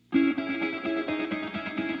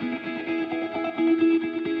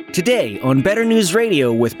Today on Better News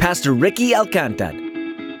Radio with Pastor Ricky Alcantara.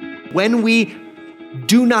 When we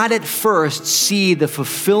do not at first see the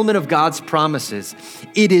fulfillment of God's promises,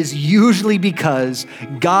 it is usually because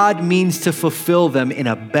God means to fulfill them in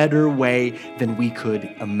a better way than we could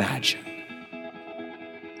imagine.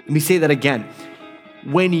 Let me say that again.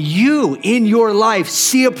 When you in your life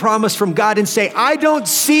see a promise from God and say, I don't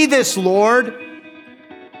see this, Lord,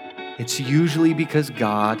 it's usually because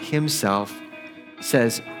God himself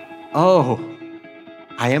says, oh,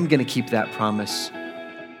 I am going to keep that promise,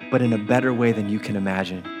 but in a better way than you can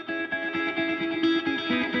imagine.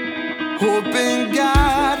 Hope in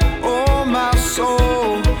God, oh my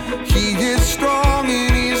soul, he is strong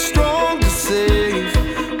and he is strong to save.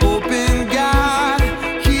 Hope in God,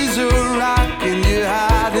 he's a rock in your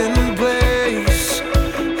hiding place.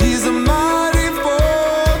 He's a mighty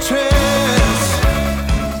fortress.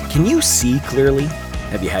 Can you see clearly?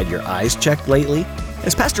 Have you had your eyes checked lately?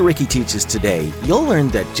 As Pastor Ricky teaches today, you'll learn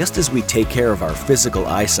that just as we take care of our physical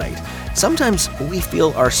eyesight, sometimes we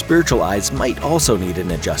feel our spiritual eyes might also need an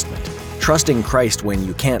adjustment. Trusting Christ when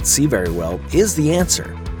you can't see very well is the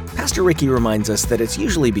answer. Pastor Ricky reminds us that it's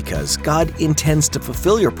usually because God intends to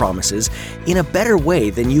fulfill your promises in a better way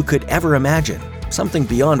than you could ever imagine, something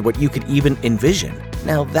beyond what you could even envision.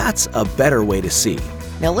 Now that's a better way to see.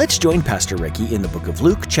 Now let's join Pastor Ricky in the book of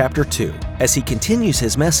Luke chapter 2 as he continues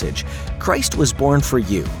his message, Christ was born for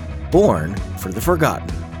you, born for the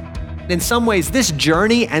forgotten. In some ways, this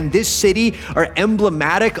journey and this city are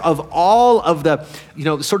emblematic of all of the,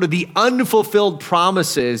 sort of the unfulfilled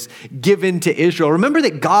promises given to Israel. Remember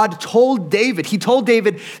that God told David,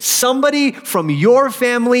 somebody from your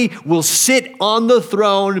family will sit on the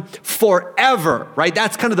throne forever, right?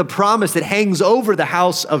 That's kind of the promise that hangs over the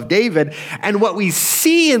house of David. And what we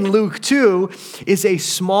see in Luke 2 is a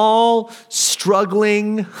small,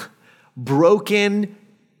 struggling, broken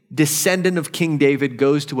descendant of King David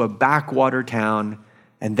goes to a backwater town,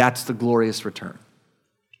 and that's the glorious return.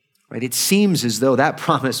 Right? It seems as though that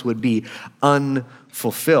promise would be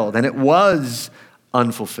unfulfilled, and it was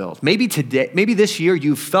unfulfilled. Maybe this year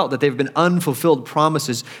you felt that there have been unfulfilled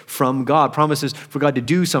promises from God, promises for God to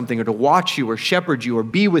do something or to watch you or shepherd you or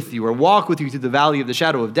be with you or walk with you through the valley of the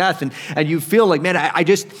shadow of death, and you feel like, man, I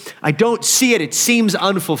don't see it. It seems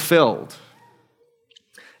unfulfilled.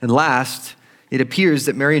 And last, it appears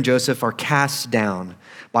that Mary and Joseph are cast down.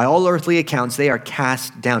 By all earthly accounts, they are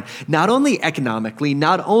cast down. Not only economically,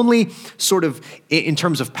 not only sort of in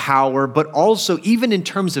terms of power, but also even in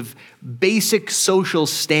terms of basic social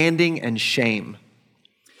standing and shame.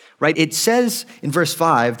 Right? It says in verse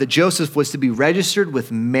 5 that Joseph was to be registered with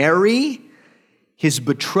Mary, his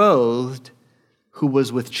betrothed, who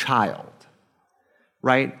was with child.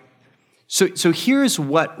 Right? So here's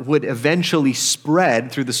what would eventually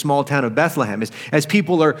spread through the small town of Bethlehem. As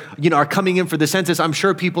people are coming in for the census, I'm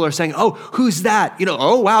sure people are saying, oh, who's that?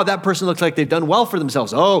 Oh, wow, that person looks like they've done well for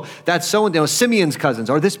themselves. Oh, that's so-and-so, Simeon's cousins.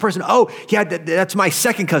 Or this person, oh, yeah, that's my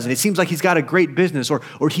second cousin. It seems like he's got a great business or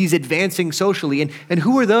he's advancing socially. And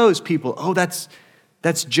who are those people? Oh, that's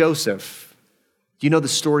Joseph. Do you know the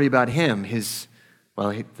story about him?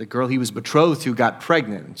 The girl he was betrothed to got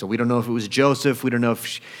pregnant. So we don't know if it was Joseph. We don't know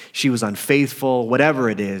if she was unfaithful, whatever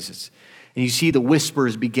it is. And you see the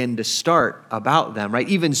whispers begin to start about them, right?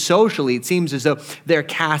 Even socially, it seems as though they're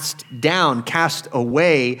cast down, cast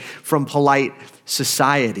away from polite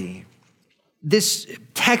society. This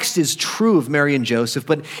text is true of Mary and Joseph,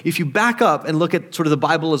 but if you back up and look at sort of the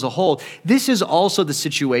Bible as a whole, this is also the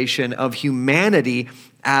situation of humanity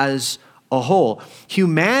as a whole.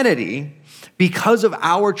 Humanity, because of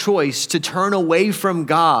our choice to turn away from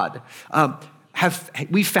God,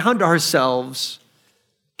 we found ourselves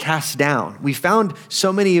cast down. We found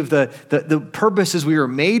so many of the purposes we were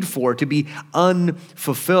made for to be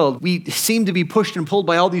unfulfilled. We seem to be pushed and pulled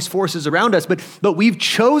by all these forces around us, but we've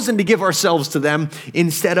chosen to give ourselves to them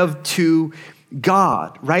instead of to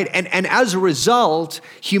God, right? And as a result,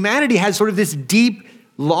 humanity has sort of this deep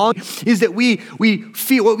long is that we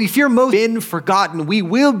fear what we fear most been forgotten. We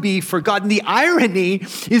will be forgotten. The irony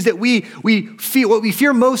is that we fear what we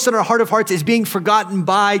fear most in our heart of hearts is being forgotten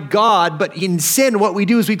by God. But in sin, what we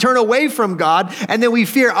do is we turn away from God, and then we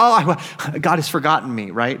fear, God has forgotten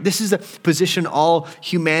me. Right? This is the position all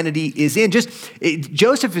humanity is in.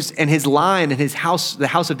 Joseph and his line and his house, the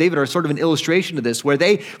house of David, are sort of an illustration of this, where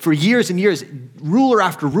they, for years and years, ruler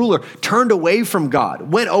after ruler, turned away from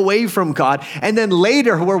God, went away from God, and then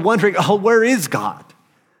later we're wondering, where is God?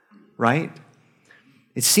 Right?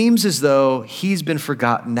 It seems as though he's been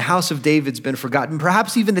forgotten. The house of David's been forgotten.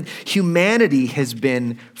 Perhaps even that humanity has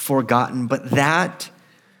been forgotten, but that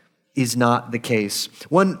is not the case.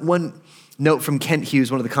 One note from Kent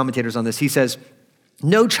Hughes, one of the commentators on this. He says,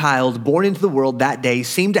 no child born into the world that day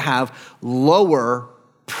seemed to have lower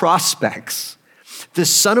prospects. The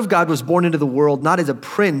Son of God was born into the world not as a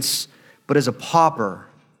prince, but as a pauper.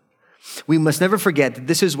 We must never forget that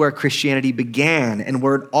this is where Christianity began and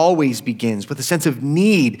where it always begins, with a sense of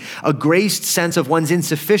need, a graced sense of one's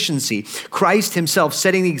insufficiency. Christ himself,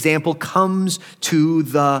 setting the example, comes to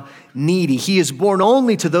the needy. He is born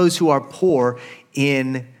only to those who are poor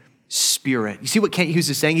in spirit. You see what Kent Hughes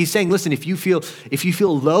is saying? He's saying, listen, if you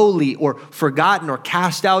feel lowly or forgotten or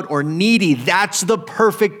cast out or needy, that's the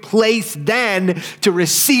perfect place then to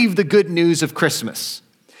receive the good news of Christmas.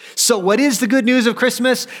 So what is the good news of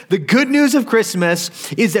Christmas? The good news of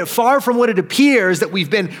Christmas is that far from what it appears that we've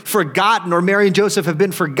been forgotten or Mary and Joseph have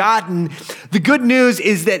been forgotten, the good news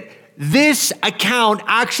is that this account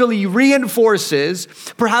actually reinforces,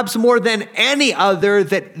 perhaps more than any other,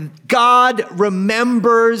 that God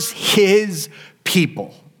remembers his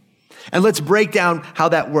people. And let's break down how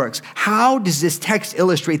that works. How does this text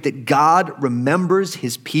illustrate that God remembers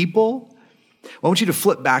his people? Well, I want you to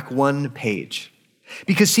flip back one page.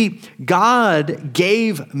 Because see, God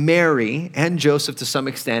gave Mary and Joseph to some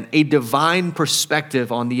extent a divine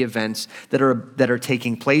perspective on the events that are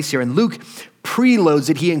taking place here. And Luke preloads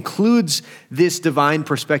it. He includes this divine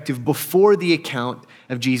perspective before the account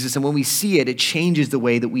of Jesus. And when we see it, it changes the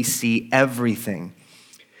way that we see everything.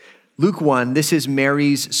 Luke 1, this is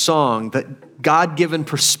Mary's song, the God-given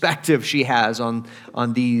perspective she has on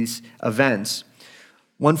these events.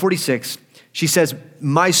 146, she says,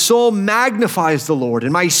 my soul magnifies the Lord,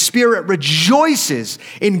 and my spirit rejoices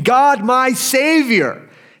in God, my Savior.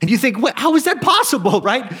 And you think, how is that possible,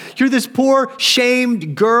 right? You're this poor,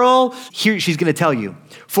 shamed girl. Here she's going to tell you.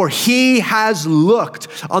 For he has looked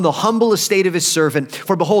on the humble estate of his servant.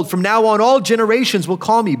 For behold, from now on all generations will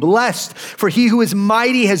call me blessed. For he who is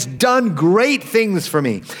mighty has done great things for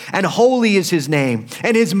me. And holy is his name.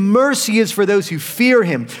 And his mercy is for those who fear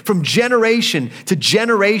him from generation to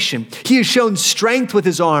generation. He has shown strength with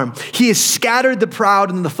his arm. He has scattered the proud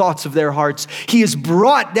in the thoughts of their hearts. He has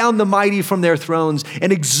brought down the mighty from their thrones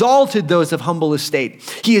and exalted those of humble estate.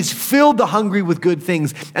 He has filled the hungry with good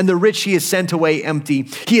things, and the rich he has sent away empty.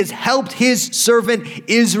 He has helped his servant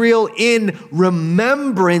Israel in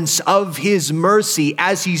remembrance of his mercy,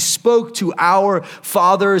 as he spoke to our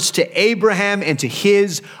fathers, to Abraham, and to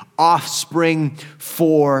his offspring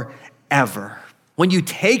forever. When you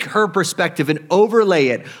take her perspective and overlay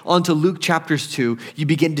it onto Luke chapters 2, you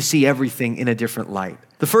begin to see everything in a different light.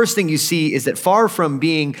 The first thing you see is that far from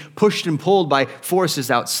being pushed and pulled by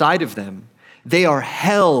forces outside of them, they are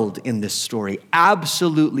held in this story,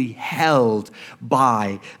 absolutely held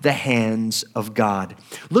by the hands of God.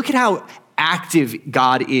 Look at how active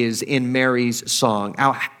God is in Mary's song,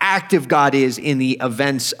 how active God is in the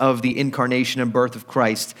events of the incarnation and birth of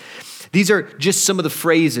Christ. These are just some of the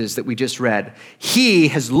phrases that we just read. He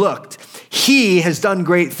has looked. He has done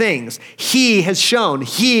great things. He has shown.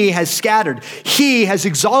 He has scattered. He has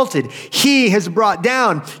exalted. He has brought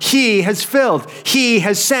down. He has filled. He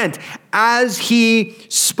has sent as he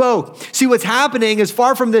spoke. See, what's happening is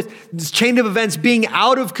far from this chain of events being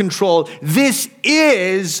out of control. This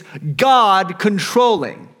is God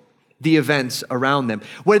controlling the events around them.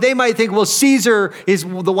 Where they might think, well, Caesar is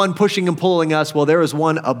the one pushing and pulling us. Well, there is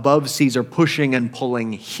one above Caesar pushing and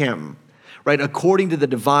pulling him, right? According to the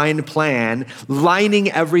divine plan,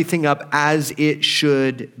 lining everything up as it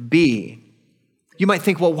should be. You might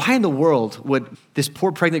think, well, why in the world would this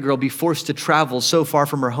poor pregnant girl be forced to travel so far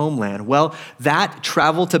from her homeland? Well, that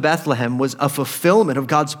travel to Bethlehem was a fulfillment of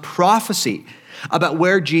God's prophecy about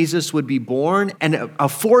where Jesus would be born, and a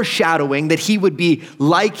foreshadowing that he would be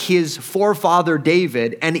like his forefather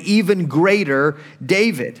David, and even greater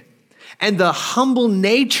David. And the humble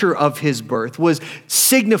nature of his birth was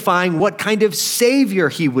signifying what kind of savior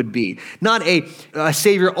he would be. Not a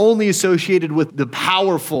savior only associated with the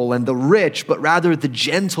powerful and the rich, but rather the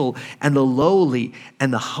gentle and the lowly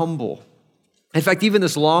and the humble. In fact, even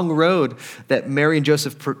this long road that Mary and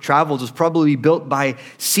Joseph traveled was probably built by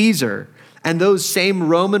Caesar. And those same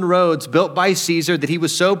Roman roads built by Caesar that he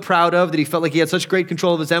was so proud of, that he felt like he had such great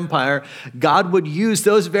control of his empire, God would use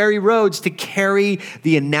those very roads to carry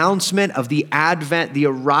the announcement of the advent, the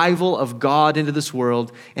arrival of God into this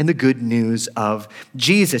world, and the good news of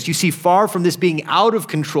Jesus. You see, far from this being out of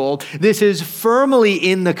control, this is firmly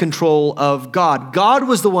in the control of God. God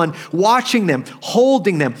was the one watching them,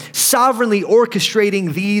 holding them, sovereignly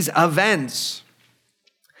orchestrating these events.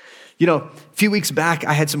 You know, a few weeks back,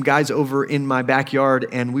 I had some guys over in my backyard,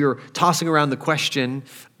 and we were tossing around the question,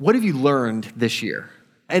 what have you learned this year?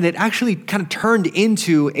 And it actually kind of turned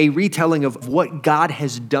into a retelling of what God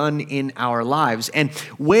has done in our lives. And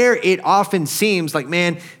where it often seems like,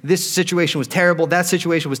 man, this situation was terrible, that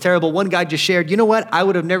situation was terrible. One guy just shared, you know what? I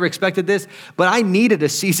would have never expected this, but I needed a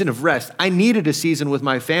season of rest. I needed a season with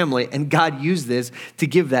my family, and God used this to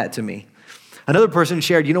give that to me. Another person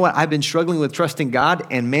shared, you know what? I've been struggling with trusting God,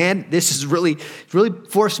 and man, this has really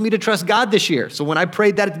forced me to trust God this year. So when I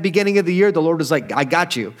prayed that at the beginning of the year, the Lord was like, I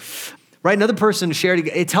got you. Right? Another person shared,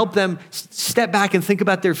 it's helped them step back and think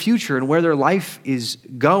about their future and where their life is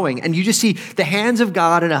going. And you just see the hands of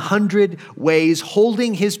God in 100 ways,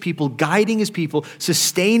 holding his people, guiding his people,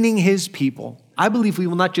 sustaining his people. I believe we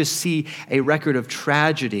will not just see a record of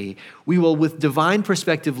tragedy. We will, with divine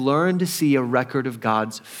perspective, learn to see a record of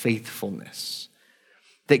God's faithfulness.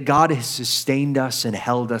 That God has sustained us and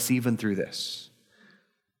held us even through this.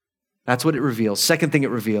 That's what it reveals. Second thing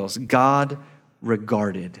it reveals, God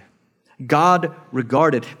regarded. God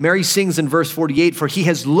regarded. Mary sings in verse 48, for he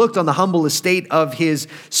has looked on the humble estate of his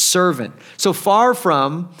servant. So far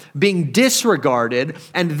from being disregarded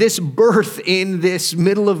and this birth in this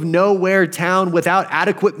middle of nowhere town without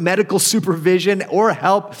adequate medical supervision or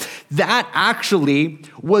help, that actually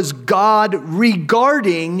was God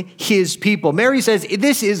regarding his people. Mary says,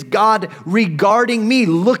 this is God regarding me,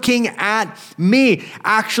 looking at me,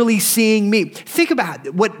 actually seeing me. Think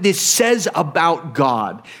about what this says about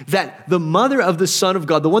God, that the mother of the Son of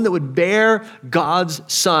God, the one that would bear God's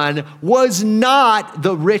Son, was not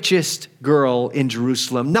the richest girl in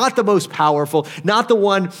Jerusalem, not the most powerful, not the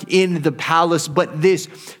one in the palace, but this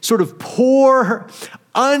sort of poor,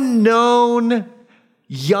 unknown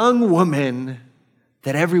young woman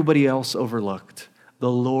that everybody else overlooked.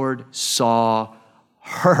 The Lord saw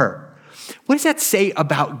her. What does that say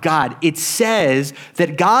about God? It says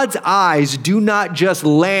that God's eyes do not just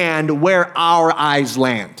land where our eyes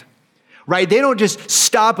land. Right? They don't just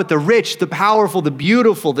stop at the rich, the powerful, the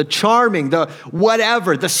beautiful, the charming, the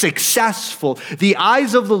whatever, the successful. The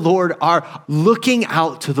eyes of the Lord are looking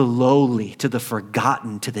out to the lowly, to the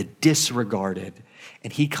forgotten, to the disregarded,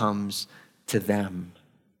 and he comes to them.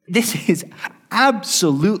 This is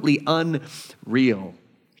absolutely unreal.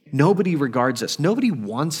 Nobody regards us. Nobody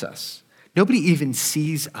wants us. Nobody even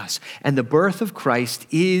sees us. And the birth of Christ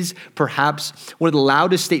is perhaps one of the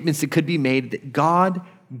loudest statements that could be made, that God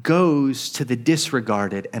goes to the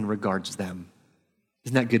disregarded and regards them.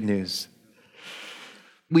 Isn't that good news?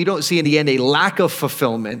 We don't see in the end a lack of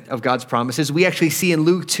fulfillment of God's promises. We actually see in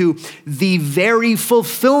Luke 2 the very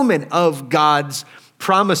fulfillment of God's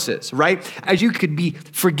promises, right? As you could be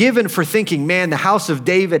forgiven for thinking, man, the house of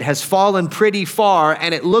David has fallen pretty far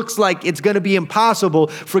and it looks like it's going to be impossible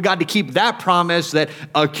for God to keep that promise that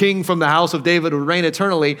a king from the house of David would reign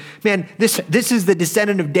eternally. Man, this is the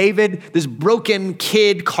descendant of David, this broken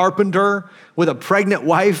kid carpenter with a pregnant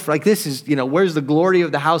wife. Like this is, where's the glory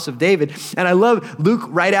of the house of David? And I love Luke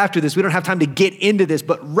right after this. We don't have time to get into this,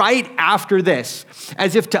 but right after this,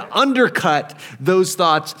 as if to undercut those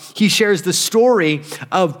thoughts, he shares the story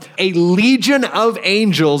of a legion of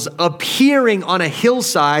angels appearing on a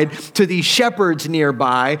hillside to these shepherds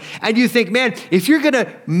nearby. And you think, man, if you're going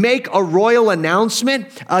to make a royal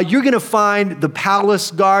announcement, you're going to find the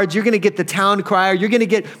palace guards, you're going to get the town crier, you're going to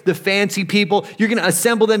get the fancy people, you're going to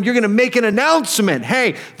assemble them, you're going to make an announcement.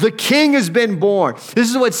 Hey, the king has been born. This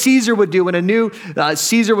is what Caesar would do when a new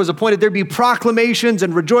Caesar was appointed. There'd be proclamations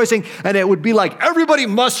and rejoicing, and it would be like, everybody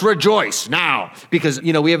must rejoice now because,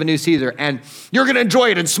 we have a new Caesar, and you're going to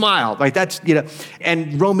enjoy it and smile. Like that's,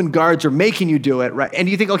 and Roman guards are making you do it, right? And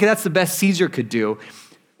you think, okay, that's the best Caesar could do.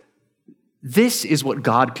 This is what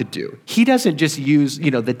God could do. He doesn't just use,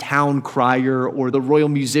 the town crier or the royal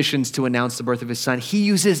musicians to announce the birth of his son. He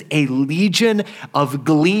uses a legion of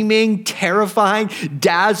gleaming, terrifying,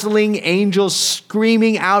 dazzling angels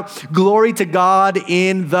screaming out, glory to God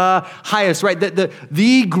in the highest, right?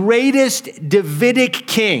 The greatest Davidic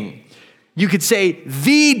king, you could say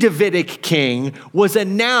the Davidic king, was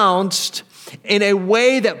announced in a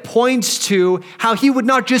way that points to how he would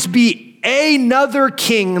not just be another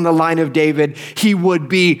king in the line of David, he would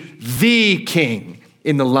be the king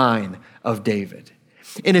in the line of David.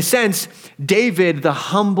 In a sense, David, the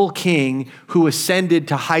humble king who ascended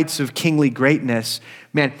to heights of kingly greatness,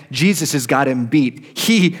 man, Jesus has got him beat.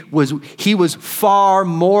 He was far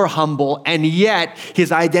more humble, and yet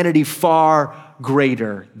his identity far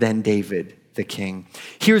greater than David, the king.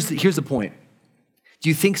 Here's the point. Do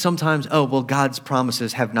you think sometimes, God's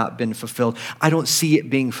promises have not been fulfilled? I don't see it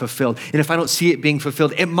being fulfilled. And if I don't see it being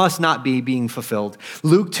fulfilled, it must not be being fulfilled.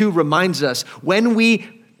 Luke 2 reminds us when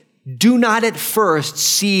we do not at first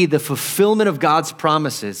see the fulfillment of God's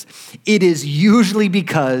promises, it is usually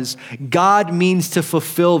because God means to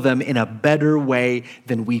fulfill them in a better way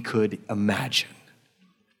than we could imagine.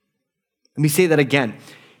 Let me say that again.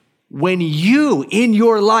 When you in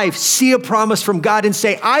your life see a promise from God and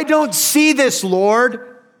say, I don't see this, Lord,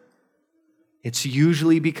 it's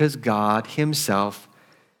usually because God himself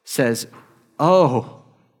says, oh,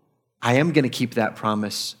 I am going to keep that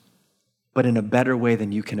promise, but in a better way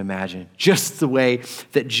than you can imagine. Just the way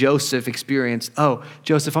that Joseph experienced, oh,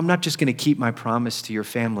 Joseph, I'm not just going to keep my promise to your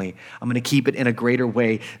family. I'm going to keep it in a greater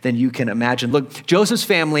way than you can imagine. Look, Joseph's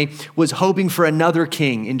family was hoping for another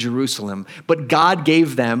king in Jerusalem, but God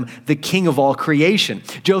gave them the king of all creation.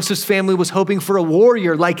 Joseph's family was hoping for a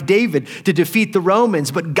warrior like David to defeat the Romans,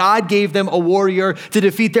 but God gave them a warrior to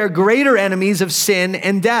defeat their greater enemies of sin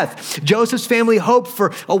and death. Joseph's family hoped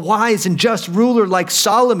for a wise and just ruler like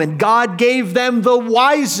Solomon. God gave them the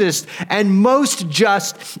wisest and most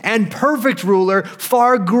just and perfect ruler,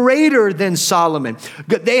 far greater than Solomon.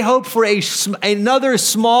 They hoped for another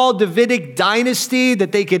small Davidic dynasty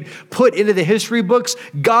that they could put into the history books.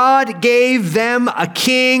 God gave them a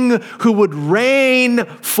king who would reign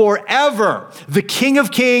forever, the King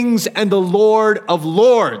of Kings and the Lord of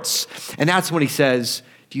Lords. And that's when he says,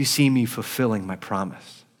 do you see me fulfilling my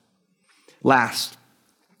promise? Last,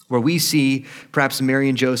 where we see perhaps Mary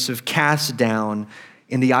and Joseph cast down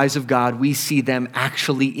in the eyes of God, we see them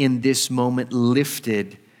actually in this moment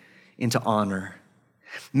lifted into honor.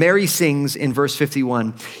 Mary sings in verse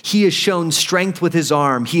 51, he has shown strength with his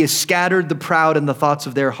arm. He has scattered the proud in the thoughts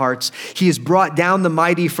of their hearts. He has brought down the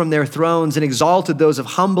mighty from their thrones and exalted those of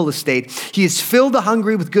humble estate. He has filled the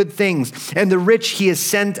hungry with good things, and the rich he has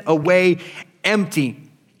sent away empty.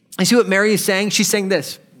 You see what Mary is saying? She's saying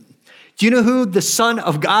this. Do you know who the Son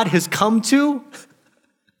of God has come to?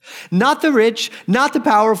 Not the rich, not the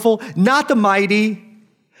powerful, not the mighty,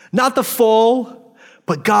 not the full,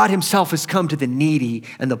 but God himself has come to the needy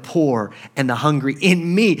and the poor and the hungry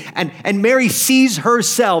in me. And Mary sees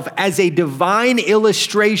herself as a divine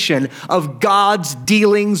illustration of God's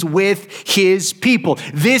dealings with his people.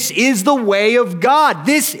 This is the way of God.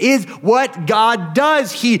 This is what God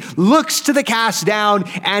does. He looks to the cast down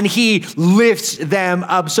and he lifts them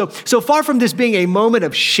up. So far from this being a moment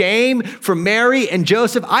of shame for Mary and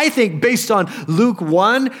Joseph, I think based on Luke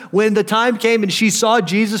 1, when the time came and she saw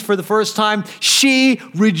Jesus for the first time, she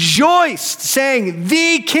rejoiced, saying,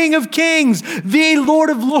 the King of Kings, the Lord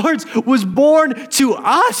of Lords was born to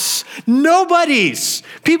us, nobodies,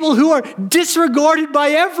 people who are disregarded by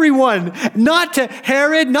everyone, not to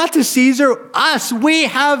Herod, not to Caesar, us. We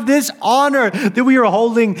have this honor that we are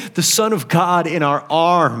holding the Son of God in our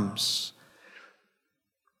arms.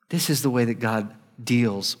 This is the way that God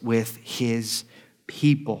deals with his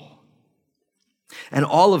people. And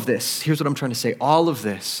all of this, here's what I'm trying to say, all of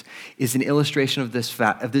this is an illustration of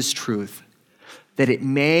this truth, that it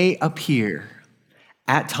may appear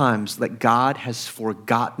at times that God has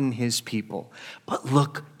forgotten his people. But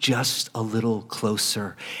look just a little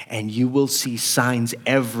closer and you will see signs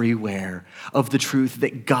everywhere of the truth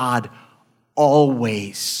that God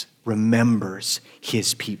always remembers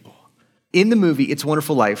his people. In the movie, It's a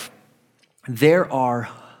Wonderful Life, there are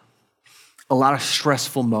a lot of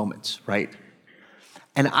stressful moments, right?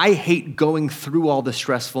 And I hate going through all the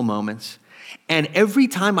stressful moments. And every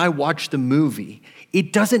time I watch the movie,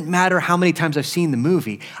 it doesn't matter how many times I've seen the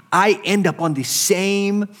movie, I end up on the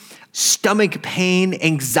same stomach pain,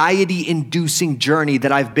 anxiety-inducing journey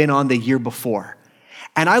that I've been on the year before.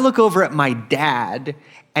 And I look over at my dad,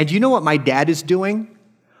 and you know what my dad is doing?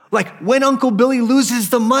 Like when Uncle Billy loses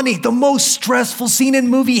the money, the most stressful scene in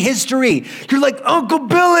movie history. You're like, Uncle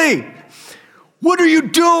Billy, what are you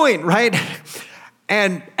doing, right?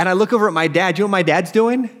 And I look over at my dad. You know what my dad's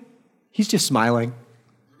doing? He's just smiling.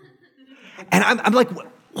 And I'm like,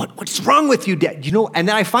 what's wrong with you, Dad? You know, and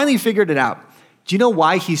then I finally figured it out. Do you know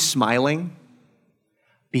why he's smiling?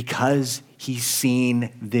 Because he's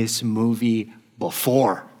seen this movie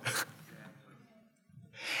before.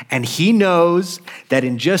 And he knows that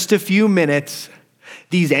in just a few minutes,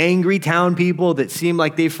 these angry town people that seem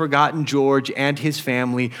like they've forgotten George and his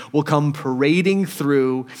family will come parading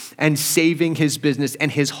through and saving his business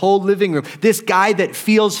and his whole living room. This guy that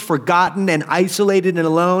feels forgotten and isolated and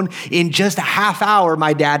alone, in just a half hour,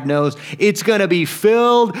 my dad knows, it's going to be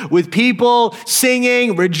filled with people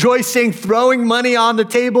singing, rejoicing, throwing money on the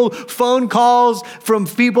table, phone calls from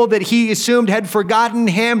people that he assumed had forgotten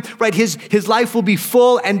him, right? His life will be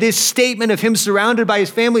full, and this statement of him surrounded by his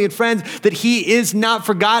family and friends that he is not not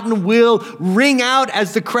forgotten will ring out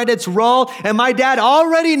as the credits roll. And my dad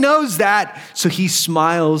already knows that. So he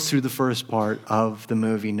smiles through the first part of the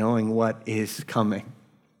movie, knowing what is coming.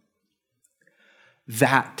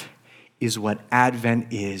 That is what Advent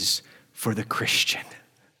is for the Christian.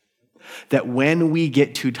 That when we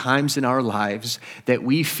get to times in our lives that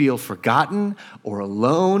we feel forgotten or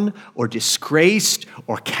alone or disgraced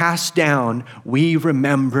or cast down, we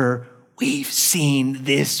remember we've seen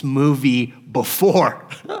this movie before.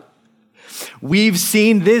 We've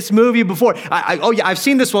seen this movie before. I've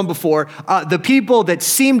seen this one before. The people that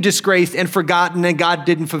seemed disgraced and forgotten and God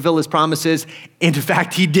didn't fulfill his promises. In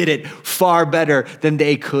fact, he did it far better than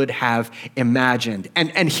they could have imagined.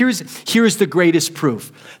 And here's the greatest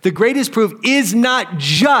proof. The greatest proof is not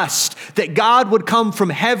just that God would come from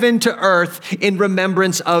heaven to earth in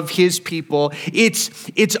remembrance of his people.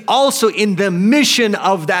 It's also in the mission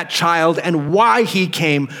of that child and why he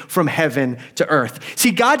came from heaven to earth. See,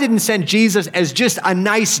 God didn't send Jesus as just a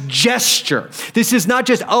nice gesture. This is not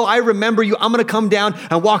just, I remember you. I'm going to come down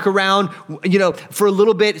and walk around, for a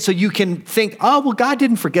little bit so you can think, well, God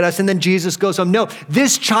didn't forget us. And then Jesus goes home. No,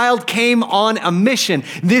 this child came on a mission.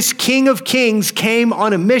 This King of Kings came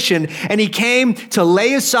on a mission, and he came to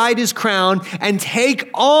lay aside his crown and take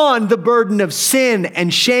on the burden of sin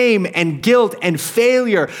and shame and guilt and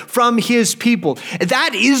failure from his people.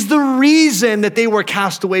 That is the reason that they were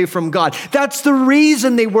cast away from God. That's the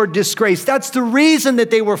reason they were disgraced. That's the reason that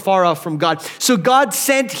they were far off from God. So God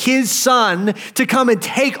sent his son to come and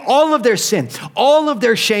take all of their sin, all of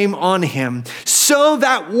their shame on him. So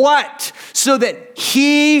that what? So that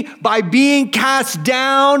he, by being cast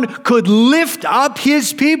down, could lift up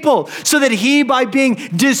his people. So that he, by being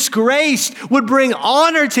disgraced, would bring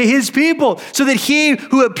honor to his people. So that he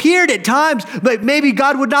who appeared at times, but maybe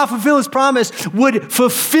God would not fulfill his promise, would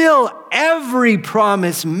fulfill every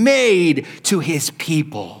promise made to his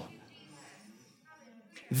people.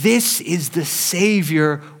 This is the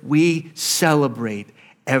Savior we celebrate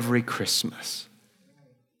every Christmas.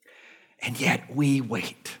 And yet we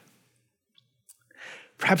wait.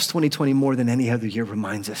 Perhaps 2020 more than any other year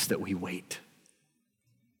reminds us that we wait.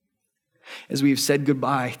 As we've said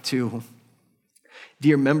goodbye to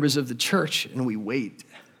dear members of the church, and we wait.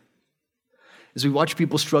 As we watch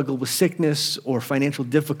people struggle with sickness or financial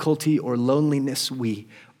difficulty or loneliness, we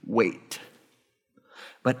wait.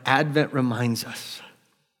 But Advent reminds us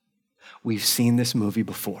we've seen this movie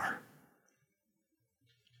before.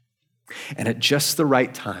 And at just the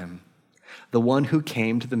right time, the one who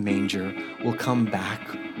came to the manger will come back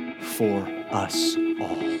for us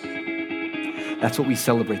all. That's what we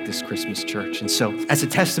celebrate this Christmas, church. And so, as a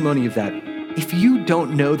testimony of that, if you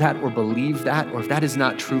don't know that or believe that, or if that is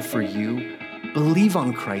not true for you, believe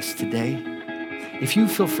on Christ today. If you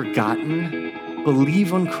feel forgotten,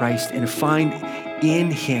 believe on Christ and find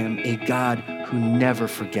in him a God who never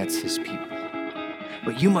forgets his people.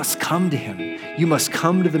 But you must come to him. You must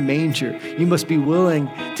come to the manger. You must be willing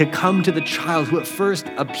to come to the child who at first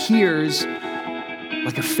appears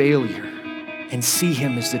like a failure and see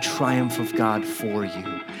him as the triumph of God for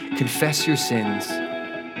you. Confess your sins,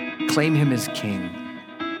 claim him as king,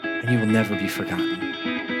 and he will never be forgotten.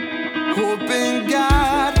 Hope in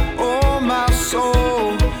God, oh my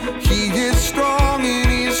soul. He is strong and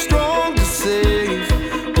he is strong to save.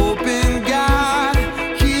 Hope in God,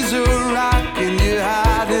 he's a rock in your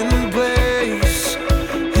hiding place.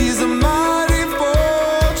 He's a mighty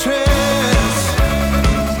fortress.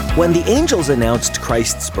 When the angels announced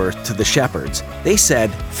Christ's birth to the shepherds, they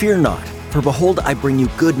said, "Fear not, for behold, I bring you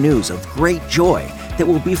good news of great joy that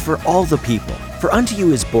will be for all the people. For unto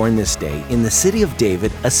you is born this day in the city of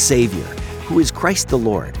David a Savior, who is Christ the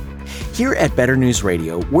Lord." Here at Better News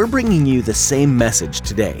Radio, we're bringing you the same message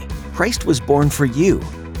today. Christ was born for you.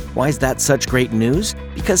 Why is that such great news?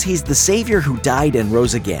 Because he's the Savior who died and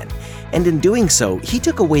rose again. And in doing so, he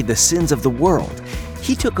took away the sins of the world.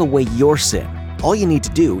 He took away your sin. All you need to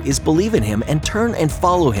do is believe in him and turn and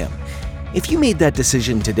follow him. If you made that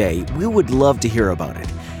decision today, we would love to hear about it.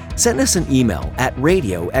 Send us an email at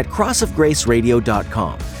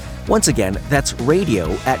radio@crossofgraceradio.com. Once again, that's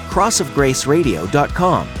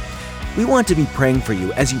radio@crossofgraceradio.com. We want to be praying for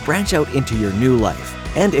you as you branch out into your new life.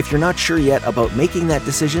 And if you're not sure yet about making that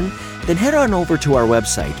decision, then head on over to our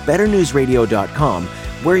website, betternewsradio.com,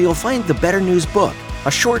 where you'll find the Better News book,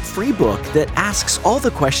 a short free book that asks all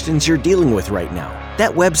the questions you're dealing with right now.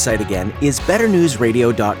 That website again is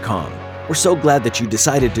betternewsradio.com. We're so glad that you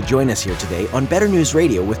decided to join us here today on Better News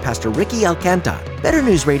Radio with Pastor Ricky Alcanta. Better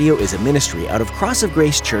News Radio is a ministry out of Cross of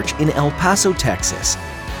Grace Church in El Paso, Texas.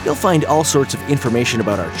 You'll find all sorts of information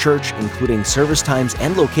about our church, including service times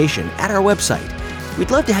and location, at our website. We'd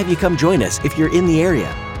love to have you come join us if you're in the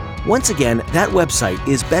area. Once again, that website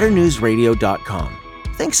is betternewsradio.com.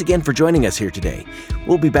 Thanks again for joining us here today.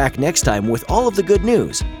 We'll be back next time with all of the good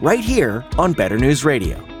news right here on Better News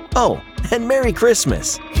Radio. Oh, and Merry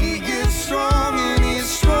Christmas!